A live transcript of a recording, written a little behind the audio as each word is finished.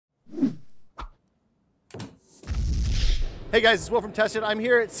Hey guys, it's Will from Tested. I'm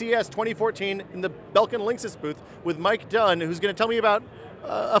here at CES 2014 in the Belkin Linksys booth with Mike Dunn, who's going to tell me about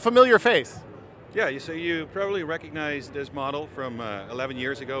a familiar face. Yeah, so you probably recognize this model from 11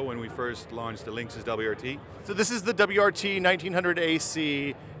 years ago when we first launched the Linksys WRT. So this is the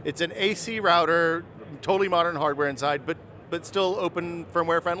WRT-1900AC. It's an AC router, totally modern hardware inside, but still open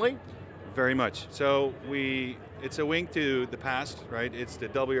firmware friendly? Very much. So it's a wink to the past, right? It's the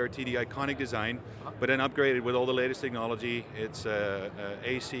WRT, the iconic design, but then upgraded with all the latest technology. It's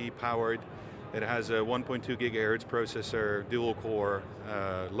AC powered. It has a 1.2 gigahertz processor, dual core,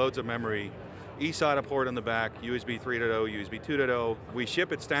 loads of memory, eSATA port on the back, USB 3.0, USB 2.0. We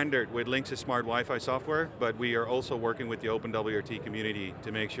ship it standard with Linksys Smart Wi-Fi software, but we are also working with the Open WRT community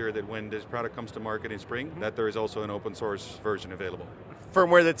to make sure that when this product comes to market in spring, that there is also an open source version available.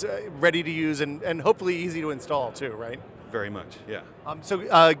 Firmware that's ready to use and hopefully easy to install too, right? Very much, yeah. So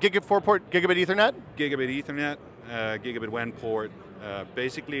gigabit 4-port, gigabit Ethernet? Gigabit Ethernet, gigabit WAN port.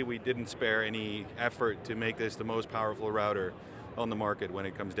 Basically, we didn't spare any effort to make this the most powerful router on the market when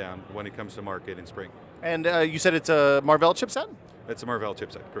it comes to market in spring. And you said it's a Marvell chipset? It's a Marvell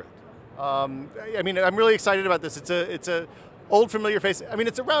chipset, correct. I mean, I'm really excited about this. It's a old familiar face. I mean,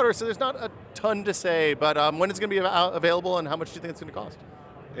 it's a router, so there's not a ton to say, but when is it going to be available and how much do you think it's going to cost?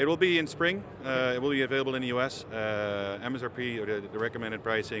 It will be in spring. It will be available in the US. MSRP, or the recommended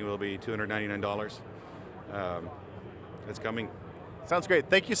pricing, will be $299. It's coming. Sounds great.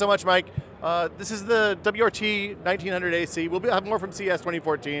 Thank you so much, Mike. This is the WRT-1900AC. We'll have more from CES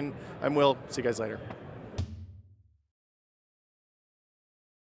 2014. I'm Will. See you guys later.